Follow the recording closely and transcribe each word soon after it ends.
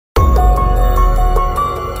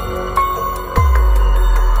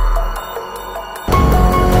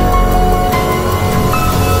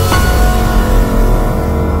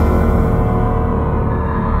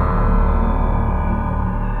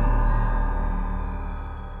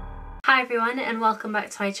Hi everyone and welcome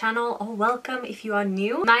back to my channel, or welcome if you are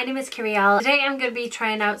new. My name is Kyrielle. Today I'm going to be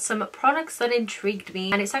trying out some products that intrigued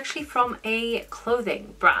me, and it's actually from a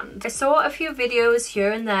clothing brand. I saw a few videos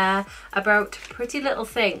here and there about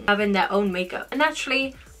Prettylittlething having their own makeup, and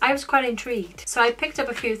naturally I was quite intrigued. So I picked up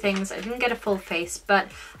a few things. I didn't get a full face, but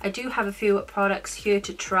I do have a few products here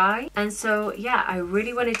to try. And so yeah, I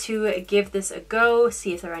really wanted to give this a go,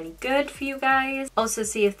 see if they're any good for you guys. Also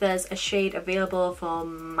see if there's a shade available for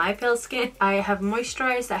my pale skin. I have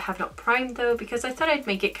moisturized, I have not primed though, because I thought I'd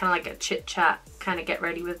make it kind of like a chit chat, kind of get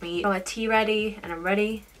ready with me. Got my tea ready and I'm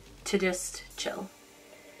ready to just chill.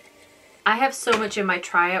 I have so much in my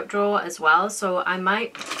tryout drawer as well, so I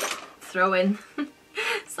might throw in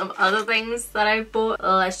some other things that I bought.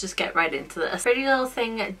 Let's just get right into this.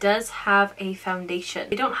 Prettylittlething does have a foundation.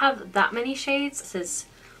 They don't have that many shades. This is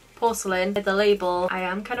Porcelain. The label, I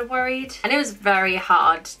am kind of worried. And it was very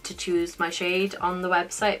hard to choose my shade on the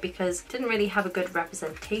website because it didn't really have a good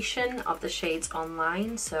representation of the shades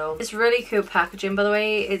online. So it's really cool packaging, by the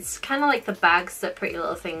way. It's kind of like the bags that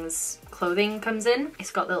Prettylittlething's clothing comes in.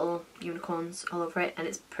 It's got little unicorns all over it and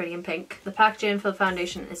it's pretty in pink. The packaging for the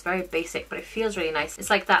foundation is very basic, but it feels really nice.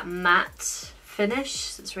 It's like that matte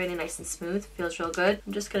finish. It's really nice and smooth. Feels real good.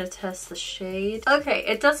 I'm just gonna test the shade. Okay,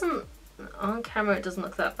 it doesn't, on camera it doesn't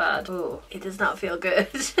look that bad. Oh, it does not feel good.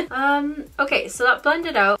 Okay, so that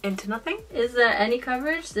blended out into nothing. Is there any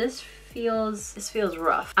coverage? This feels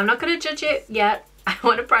rough. I'm not gonna judge it yet. I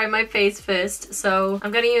want to prime my face first, so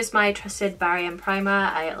I'm going to use my trusted Barry & Primer.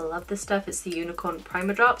 I love this stuff. It's the Unicorn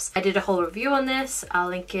Primer Drops. I did a whole review on this. I'll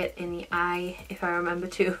link it in the eye if I remember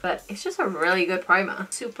to, but it's just a really good primer.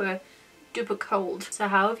 Super duper cold. So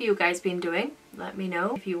how have you guys been doing? Let me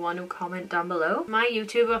know if you want to comment down below. My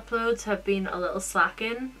YouTube uploads have been a little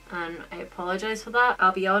slacking and I apologize for that.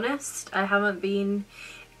 I'll be honest, I haven't been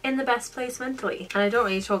in the best place mentally, and I don't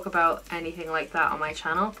really talk about anything like that on my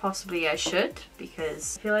channel. Possibly I should,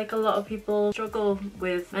 because I feel like a lot of people struggle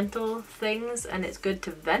with mental things and it's good to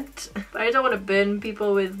vent. But I don't want to burn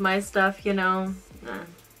people with my stuff, you know.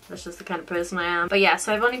 That's just the kind of person I am. But yeah,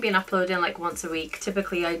 so I've only been uploading like once a week.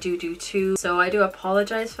 Typically I do two, so I do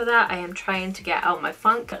apologize for that. I am trying to get out my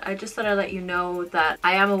funk. I just thought I'd let you know that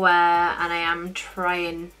I am aware and I am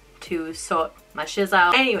trying to sort my shiz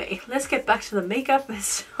out. Anyway, let's get back to the makeup and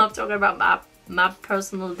stop talking about my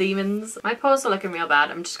personal demons. My pores are looking real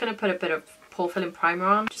bad. I'm just gonna put a bit of pore filling primer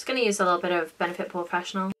on. Just gonna use a little bit of Benefit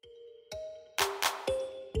Professional.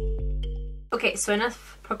 Okay, so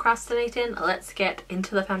enough procrastinating, let's get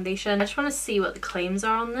into the foundation. I just want to see what the claims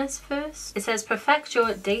are on this first. It says perfect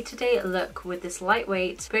your day-to-day look with this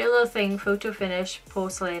lightweight Prettylittlething Photo Finish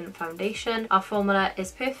Porcelain Foundation. Our formula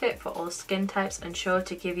is perfect for all skin types and sure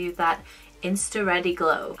to give you that insta-ready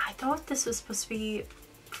glow. I thought this was supposed to be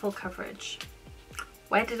full coverage.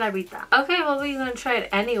 Where did I read that? Okay, well we're gonna try it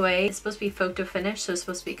anyway. It's supposed to be photo finish, so it's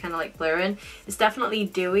supposed to be kind of like blurring. It's definitely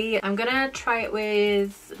dewy. I'm gonna try it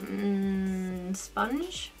with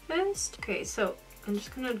sponge first. Okay, so I'm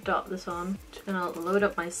just gonna dot this on. Just gonna load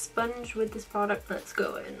up my sponge with this product. Let's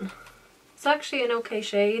go in. It's actually an okay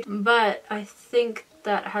shade, but I think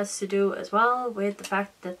that has to do as well with the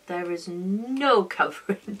fact that there is no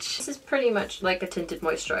coverage. This is pretty much like a tinted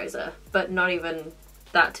moisturizer, but not even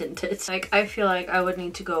that tinted. Like, I feel like I would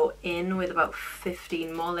need to go in with about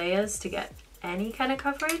 15 more layers to get any kind of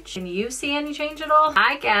coverage. Can you see any change at all?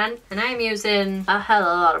 I can, and I'm using a hell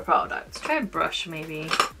of a lot of products. Try a brush maybe.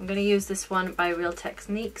 I'm gonna use this one by Real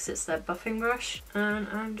Techniques. It's their buffing brush, and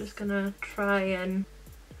I'm just gonna try and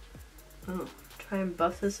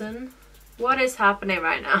buff this in. What is happening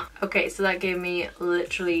right now? Okay, so that gave me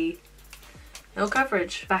literally no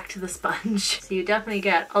coverage. Back to the sponge. So you definitely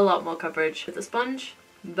get a lot more coverage with the sponge,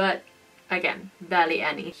 but again, barely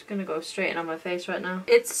any. Just gonna go straight in on my face right now.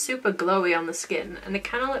 It's super glowy on the skin and it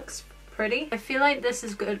kind of looks pretty. I feel like this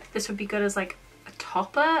is good. This would be good as like a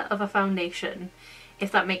topper of a foundation,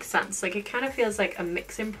 if that makes sense. Like, it kind of feels like a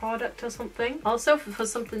mixing product or something. Also, for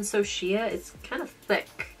something so sheer, it's kind of thick.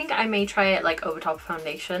 I think I may try it like over top of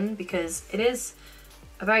foundation because it is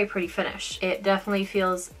a very pretty finish. It definitely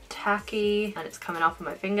feels tacky and it's coming off of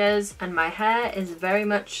my fingers and my hair is very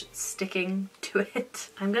much sticking to it.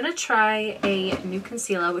 I'm gonna try a new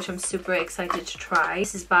concealer, which I'm super excited to try.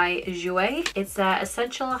 This is by Jouer. It's their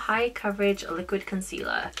Essential High Coverage Liquid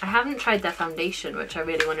Concealer. I haven't tried their foundation, which I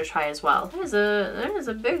really want to try as well. There's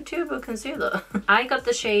a big tube of concealer. I got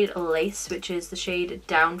the shade Lace, which is the shade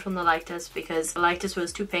down from the lightest because the lightest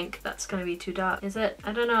was too pink. That's gonna be too dark. Is it?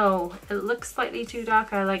 I don't know. It looks slightly too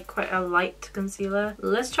dark. I like quite a light concealer.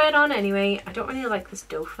 Let's try it on anyway. I don't really like this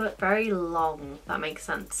doe foot. Very long, if that makes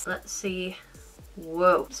sense. Let's see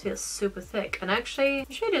Whoa, this feels super thick. And actually,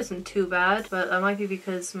 the shade isn't too bad, but that might be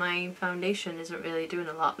because my foundation isn't really doing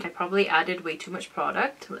a lot. I probably added way too much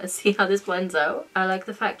product. Let's see how this blends out. I like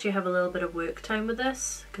the fact you have a little bit of work time with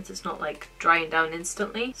this, because it's not like drying down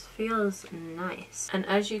instantly. This feels nice. And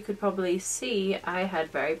as you could probably see, I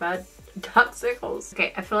had very bad dark circles.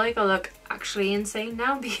 Okay, I feel like I look actually insane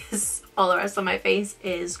now because all the rest of my face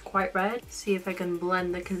is quite red. See if I can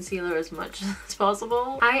blend the concealer as much as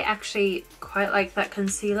possible. I actually quite like that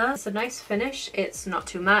concealer. It's a nice finish. It's not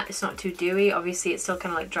too matte, it's not too dewy. Obviously it's still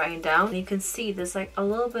kind of like drying down. And you can see there's like a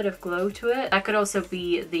little bit of glow to it. That could also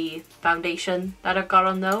be the foundation that I've got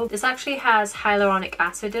on though. This actually has hyaluronic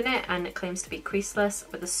acid in it and it claims to be creaseless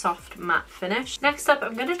with a soft matte finish. Next up,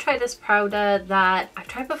 I'm going to try this powder that I've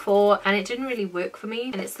tried before and it didn't really work for me,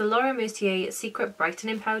 and it's the Laura Mercier Secret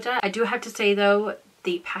Brightening Powder. I do have to say though,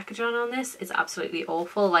 the packaging on this is absolutely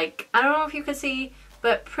awful. Like, I don't know if you can see,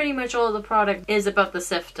 but pretty much all the product is above the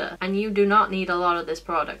sifter, and you do not need a lot of this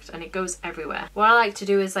product, and it goes everywhere. What I like to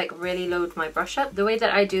do is like really load my brush up. The way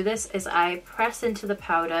that I do this is I press into the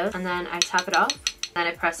powder and then I tap it off, then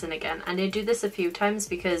I press in again, and I do this a few times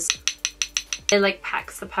because it like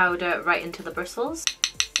packs the powder right into the bristles,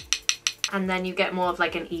 and then you get more of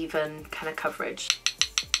like an even kind of coverage.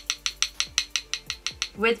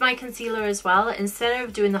 With my concealer as well, instead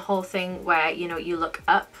of doing the whole thing where, you know, you look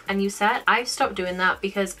up and you set, I've stopped doing that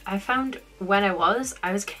because I found when I was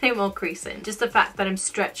getting more creasing. Just the fact that I'm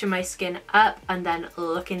stretching my skin up and then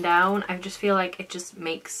looking down, I just feel like it just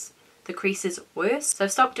makes the creases worse. So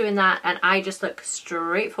I've stopped doing that and I just look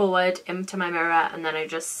straight forward into my mirror and then I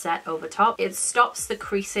just set over top. It stops the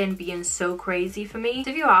creasing being so crazy for me. So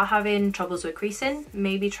if you are having troubles with creasing,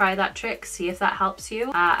 maybe try that trick, see if that helps you.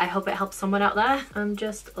 I hope it helps someone out there. I'm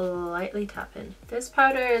just lightly tapping. This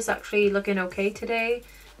powder is actually looking okay today,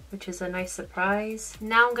 which is a nice surprise.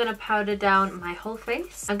 Now I'm gonna powder down my whole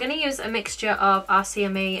face. I'm gonna use a mixture of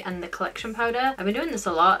RCMA and the collection powder. I've been doing this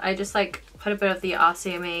a lot. I just like put a bit of the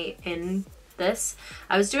RCMA in this.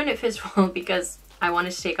 I was doing it first of all because I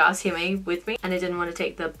wanted to take RCMA with me and I didn't want to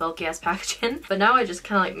take the bulky ass packaging. But now I just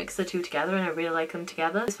kind of like mix the two together and I really like them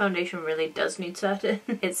together. This foundation really does need setting.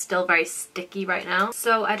 It's still very sticky right now.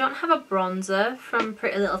 So I don't have a bronzer from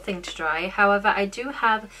Prettylittlething to dry. However, I do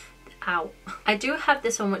have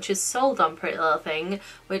this one which is sold on Prettylittlething,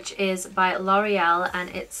 which is by L'Oreal, and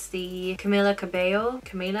it's the Camila Capello.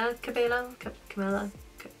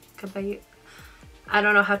 I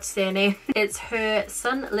don't know how to say her name. It's her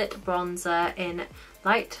Sunlit Bronzer in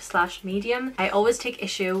light/medium. I always take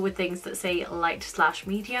issue with things that say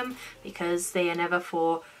light/medium because they are never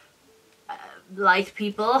for light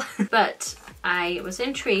people. But I was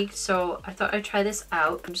intrigued, so I thought I'd try this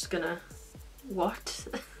out. I'm just gonna... What?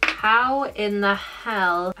 How in the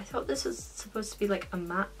hell? I thought this was supposed to be like a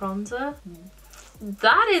matte bronzer.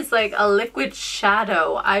 That is like a liquid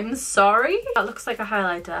shadow. I'm sorry. That looks like a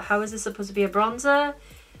highlighter. How is this supposed to be a bronzer?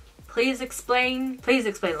 Please explain. Please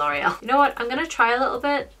explain, L'Oreal. You know what? I'm gonna try a little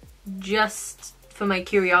bit just for my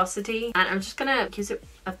curiosity. And I'm just gonna use it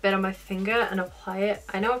a bit on my finger and apply it.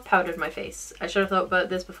 I know I've powdered my face. I should have thought about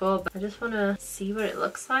this before, but I just wanna see what it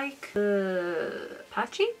looks like.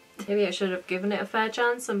 Patchy? Maybe I should have given it a fair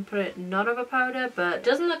chance and put it not over powder, but it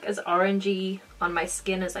doesn't look as orangey on my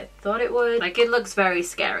skin as I thought it would. Like, it looks very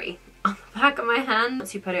scary on the back of my hand.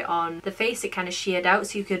 Once you put it on the face, it kind of sheared out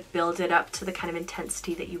so you could build it up to the kind of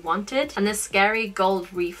intensity that you wanted. And this scary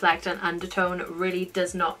gold reflect and undertone really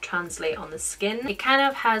does not translate on the skin. It kind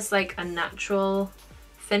of has like a natural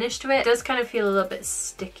finish to it. It does kind of feel a little bit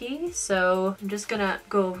sticky, so I'm just gonna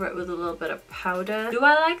go over it with a little bit of powder. Do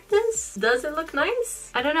I like this? Does it look nice?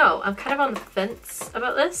 I don't know. I'm kind of on the fence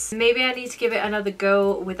about this. Maybe I need to give it another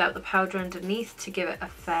go without the powder underneath to give it a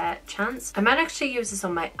fair chance. I might actually use this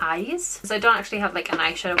on my eyes because I don't actually have like an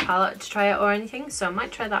eyeshadow palette to try it or anything, so I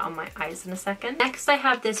might try that on my eyes in a second. Next, I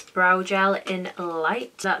have this brow gel in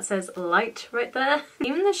light. That says light right there.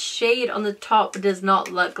 Even the shade on the top does not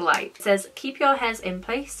look light. It says keep your hairs in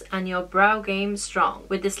place and your brow game strong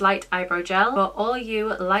with this light eyebrow gel. For all you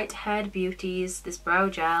light-haired beauties, this brow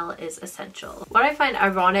gel is essential. What I find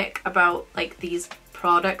ironic about like these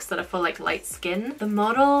products that are for like light skin, the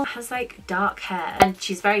model has like dark hair and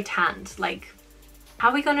she's very tanned. Like, how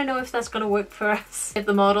are we gonna know if that's gonna work for us if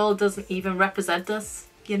the model doesn't even represent us?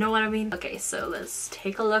 You know what I mean? Okay, so let's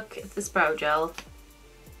take a look at this brow gel.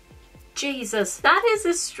 Jesus, that is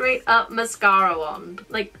a straight up mascara wand.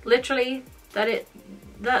 Like, literally,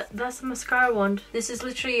 that's a mascara wand. This is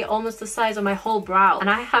literally almost the size of my whole brow, and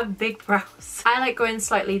I have big brows. I like going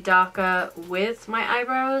slightly darker with my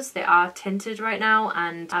eyebrows. They are tinted right now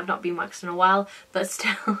and I've not been waxed in a while, but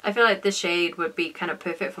still I feel like this shade would be kind of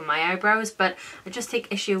perfect for my eyebrows, but I just take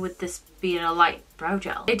issue with this being a light brow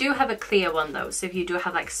gel. They do have a clear one though, so if you do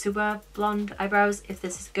have like super blonde eyebrows, if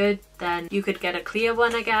this is good, then you could get a clear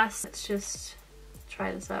one, I guess. Let's just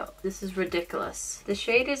try this out. This is ridiculous. The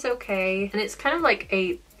shade is okay, and it's kind of like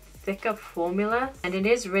a thicker formula, and it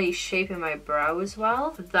is really shaping my brow as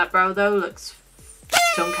well. That brow though looks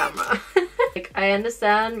on camera. Like, I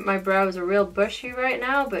understand my brows are real bushy right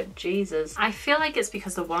now, but Jesus. I feel like it's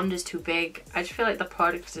because the wand is too big. I just feel like the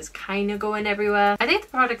product is kind of going everywhere. I think the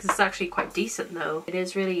product is actually quite decent though. It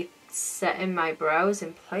is really setting my brows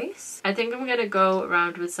in place. I think I'm gonna go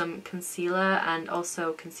around with some concealer and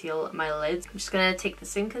also conceal my lids. I'm just gonna take the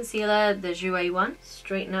same concealer, the Jouer one,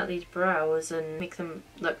 straighten out these brows and make them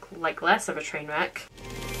look like less of a train wreck.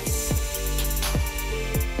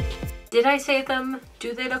 Did I say them?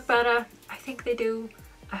 Do they look better? I think they do.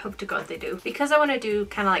 I hope to God they do. Because I want to do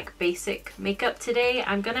kind of like basic makeup today,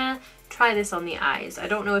 I'm gonna try this on the eyes. I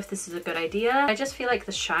don't know if this is a good idea. I just feel like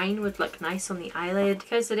the shine would look nice on the eyelid.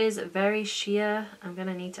 Because it is very sheer, I'm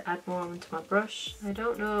gonna need to add more onto my brush. I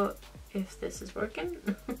don't know if this is working.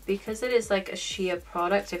 Because it is like a sheer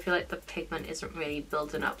product, I feel like the pigment isn't really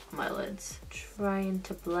building up on my lids. Trying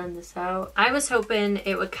to blend this out. I was hoping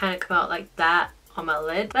it would kind of come out like that on my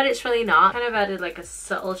lid, but it's really not. Kind of added like a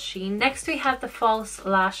subtle sheen. Next we have the False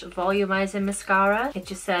Lash Volumizing Mascara. It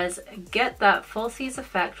just says, get that falsies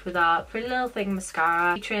effect with our Prettylittlething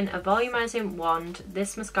mascara. Featuring a volumizing wand,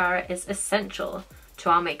 this mascara is essential to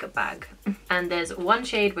our makeup bag. And there's one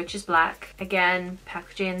shade which is black. Again,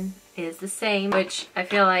 packaging is the same, which I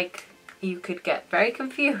feel like you could get very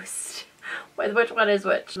confused with which one is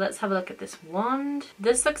which. Let's have a look at this wand.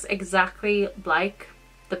 This looks exactly like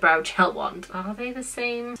the brow gel wand. Are they the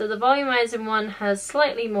same? So the volumizing one has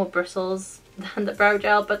slightly more bristles than the brow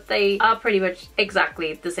gel, but they are pretty much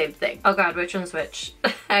exactly the same thing. Oh god, which one's which?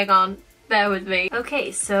 Hang on, bear with me.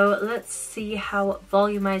 Okay, so let's see how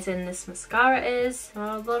volumizing this mascara is.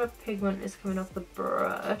 A lot of pigment is coming off the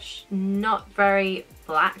brush. Not very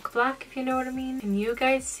black if you know what I mean. Can you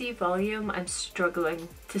guys see volume? I'm struggling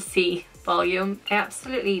to see volume. I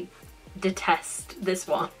absolutely detest this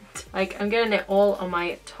wand. Like, I'm getting it all on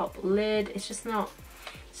my top lid. It's just not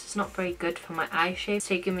very good for my eye shape. It's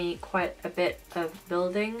taking me quite a bit of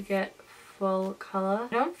building to get full color.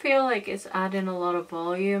 I don't feel like it's adding a lot of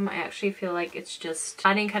volume. I actually feel like it's just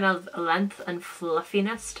adding kind of length and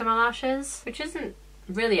fluffiness to my lashes, which isn't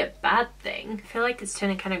really a bad thing. I feel like it's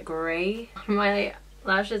turning kind of grey on my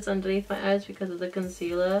lashes underneath my eyes because of the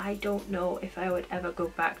concealer. I don't know if I would ever go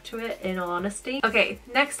back to it, in all honesty. Okay,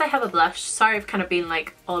 next I have a blush. Sorry, I've kind of been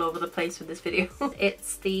like all over the place with this video.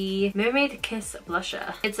 It's the Mermaid Kiss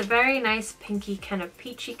blusher. It's a very nice pinky kind of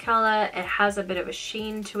peachy color. It has a bit of a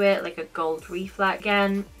sheen to it, like a gold reflect.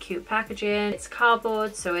 Again, cute packaging. It's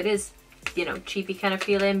cardboard, so it is, you know, cheapy kind of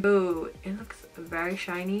feeling. Ooh, it looks very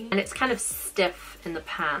shiny and it's kind of stiff in the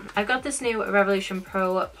pan. I've got this new Revolution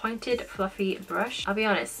Pro pointed fluffy brush. I'll be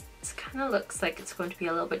honest, this kind of looks like it's going to be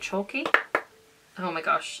a little bit chalky. Oh my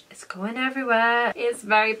gosh, it's going everywhere. It's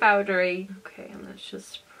very powdery. Okay, and let's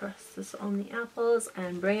just press this on the apples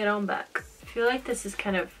and bring it on back. I feel like this is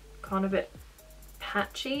kind of gone a bit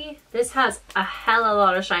patchy. This has a hell of a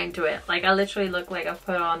lot of shine to it. Like, I literally look like I've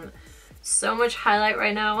put on so much highlight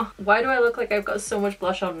right now. Why do I look like I've got so much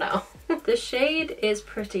blush on now? The shade is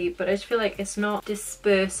pretty, but I just feel like it's not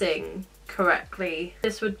dispersing correctly.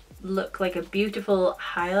 This would look like a beautiful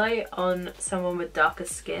highlight on someone with darker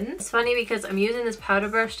skin. It's funny because I'm using this powder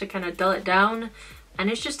brush to kind of dull it down,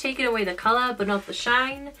 and it's just taking away the color but not the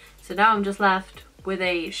shine. So now I'm just left with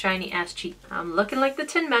a shiny ass cheek. I'm looking like the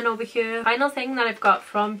Tin Man over here. Final thing that I've got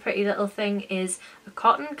from Prettylittlething is a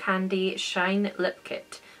Cotton Candy Shine Lip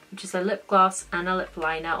Kit, which is a lip gloss and a lip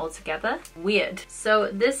liner all together. Weird.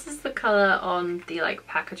 So this is the color on the like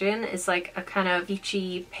packaging. It's like a kind of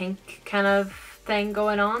peachy pink kind of thing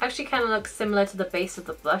going on. Actually kind of looks similar to the base of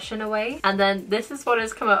the blush in a way. And then this is what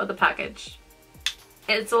has come out of the package.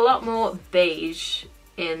 It's a lot more beige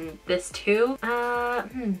in this too.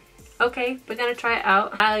 Okay, we're gonna try it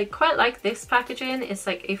out. I quite like this packaging. It's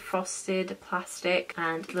like a frosted plastic,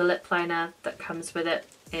 and the lip liner that comes with it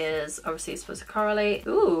is obviously supposed to correlate.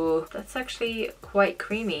 Ooh, that's actually quite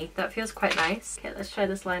creamy. That feels quite nice. Okay, let's try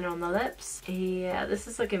this liner on the lips. Yeah, this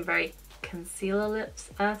is looking very concealer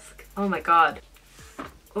lips-esque. Oh my god.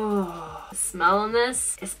 Oh, the smell on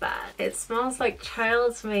this is bad. It smells like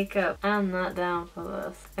child's makeup. I'm not down for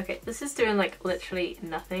this. Okay, this is doing like literally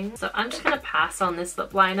nothing. So I'm just gonna pass on this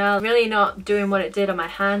lip liner. Really not doing what it did on my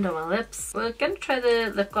hand or my lips. We're gonna try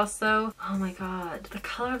the lip gloss though. Oh my god. The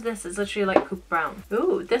color of this is literally like poop brown.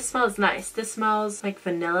 Ooh, this smells nice. This smells like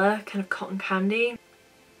vanilla, kind of cotton candy.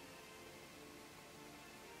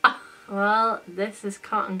 Well, this is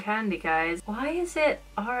cotton candy, guys. Why is it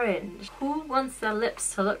orange? Who wants their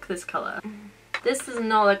lips to look this color? This does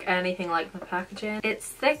not look anything like the packaging. It's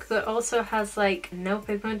thick but also has like no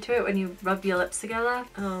pigment to it when you rub your lips together.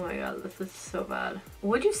 Oh my god, this is so bad.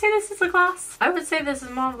 Would you say this is a gloss? I would say this is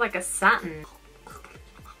more of like a satin.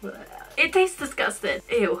 It tastes disgusting.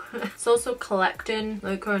 Ew. It's also collecting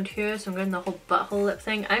like around here, so I'm getting the whole butthole lip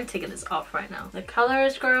thing. I'm taking this off right now. The color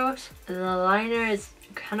is gross. The liner is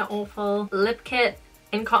kind of awful. Lip kit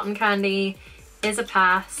in cotton candy is a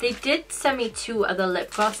pass. They did send me 2 other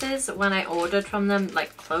lip glosses when I ordered from them,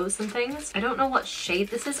 like clothes and things. I don't know what shade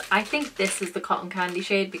this is. I think this is the cotton candy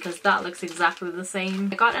shade because that looks exactly the same.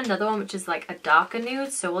 I got another one which is like a darker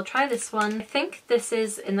nude, so we'll try this one. I think this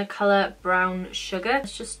is in the color brown sugar.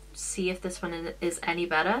 Let's just see if this one is any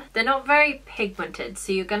better. They're not very pigmented,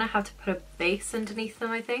 so you're gonna have to put a base underneath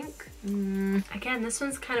them, I think. Again, this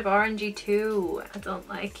one's kind of orangey too. I don't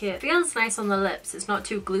like it. Feels nice on the lips. It's not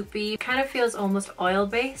too gloopy. Kind of feels almost oil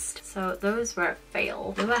based, so those were a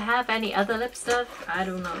fail. Do I have any other lip stuff? I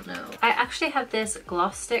do not know. I actually have this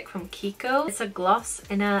gloss stick from Kiko. It's a gloss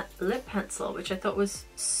in a lip pencil, which I thought was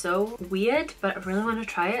so weird, but I really want to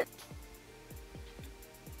try it.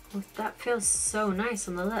 Oh, that feels so nice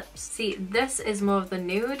on the lips. See, this is more of the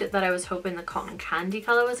nude that I was hoping the cotton candy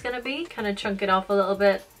color was gonna be. Kind of chunk it off a little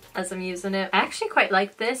bit as I'm using it. I actually quite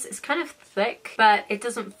like this. It's kind of thick, but it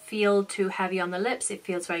doesn't feel too heavy on the lips. It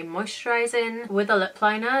feels very moisturizing. With a lip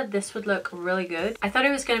liner, this would look really good. I thought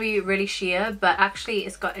it was gonna be really sheer, but actually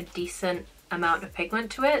it's got a decent amount of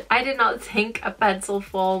pigment to it. I did not think a pencil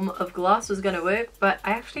form of gloss was gonna work, but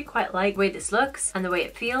I actually quite like the way this looks and the way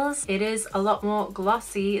it feels. It is a lot more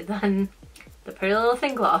glossy than the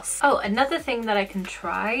Prettylittlething gloss. Oh, another thing that I can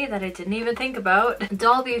try that I didn't even think about.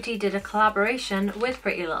 Doll Beauty did a collaboration with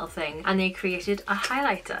Prettylittlething and they created a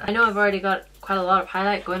highlighter. I know I've already got quite a lot of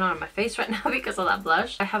highlight going on my face right now because of that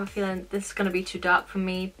blush. I have a feeling this is going to be too dark for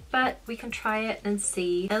me, but we can try it and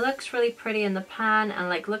see. It looks really pretty in the pan, and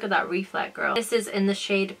like, look at that reflect, girl. This is in the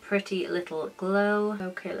shade Pretty Little Glow.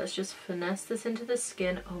 Okay, let's just finesse this into the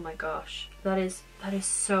skin. Oh my gosh. That is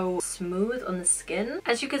so smooth on the skin.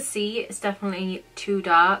 As you can see, it's definitely too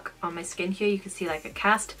dark on my skin here. You can see like a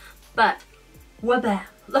cast, but wabam!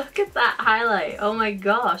 Look at that highlight. Oh my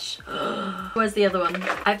gosh. Where's the other one?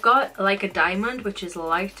 I've got like a diamond, which is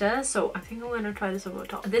lighter, so I think I'm gonna try this over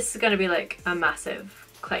top. This is gonna be like a massive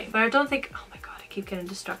claim, but I don't think, oh my god, I keep getting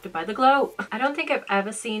distracted by the glow. I don't think I've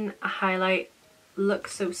ever seen a highlight look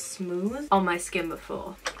so smooth on my skin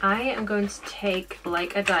before. I am going to take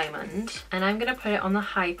like a diamond and I'm gonna put it on the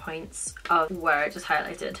high points of where I just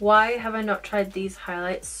highlighted. Why have I not tried these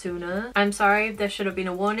highlights sooner? I'm sorry, there should have been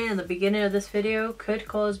a warning in the beginning of this video. Could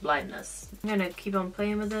cause blindness. I'm gonna keep on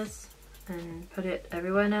playing with this and put it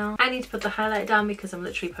everywhere now. I need to put the highlight down because I'm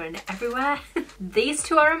literally putting it everywhere. These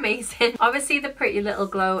two are amazing. Obviously the Pretty Little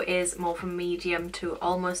Glow is more from medium to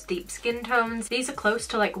almost deep skin tones. These are close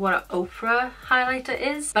to like what an Ofra highlighter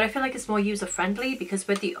is, but I feel like it's more user friendly because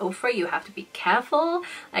with the Ofra you have to be careful.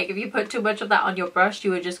 Like if you put too much of that on your brush,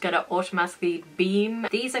 you are just gonna automatically beam.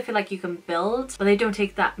 These I feel like you can build, but they don't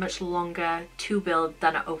take that much longer to build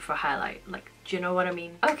than an Ofra highlight. Like, do you know what I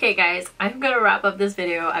mean? Okay guys, I'm gonna wrap up this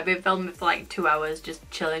video. I've been filming for like 2 hours just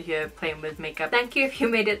chilling here playing with makeup. Thank you if you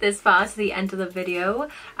made it this far to the end of the video.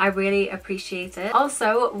 I really appreciate it.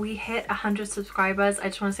 Also, we hit 100 subscribers. I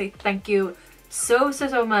just want to say thank you so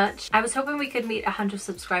much. I was hoping we could meet 100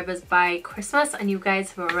 subscribers by Christmas and you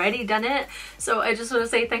guys have already done it, so I just want to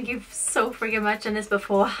say thank you so freaking much, and this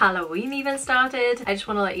before Halloween even started. I just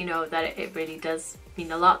want to let you know that it really does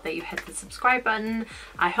mean a lot that you hit the subscribe button.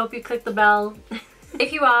 I hope you click the bell.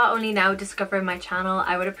 If you are only now discovering my channel,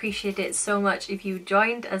 I would appreciate it so much if you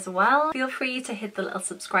joined as well. Feel free to hit the little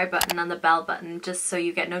subscribe button and the bell button just so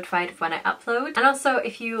you get notified when I upload. And also,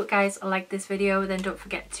 if you guys like this video, then don't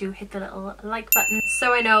forget to hit the little like button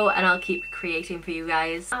so I know and I'll keep creating for you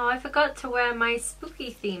guys. Oh, I forgot to wear my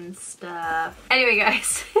spooky themed stuff. Anyway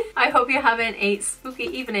guys, I hope you're having a spooky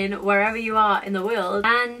evening wherever you are in the world,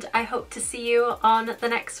 and I hope to see you on the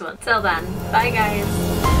next one. Till then, bye guys.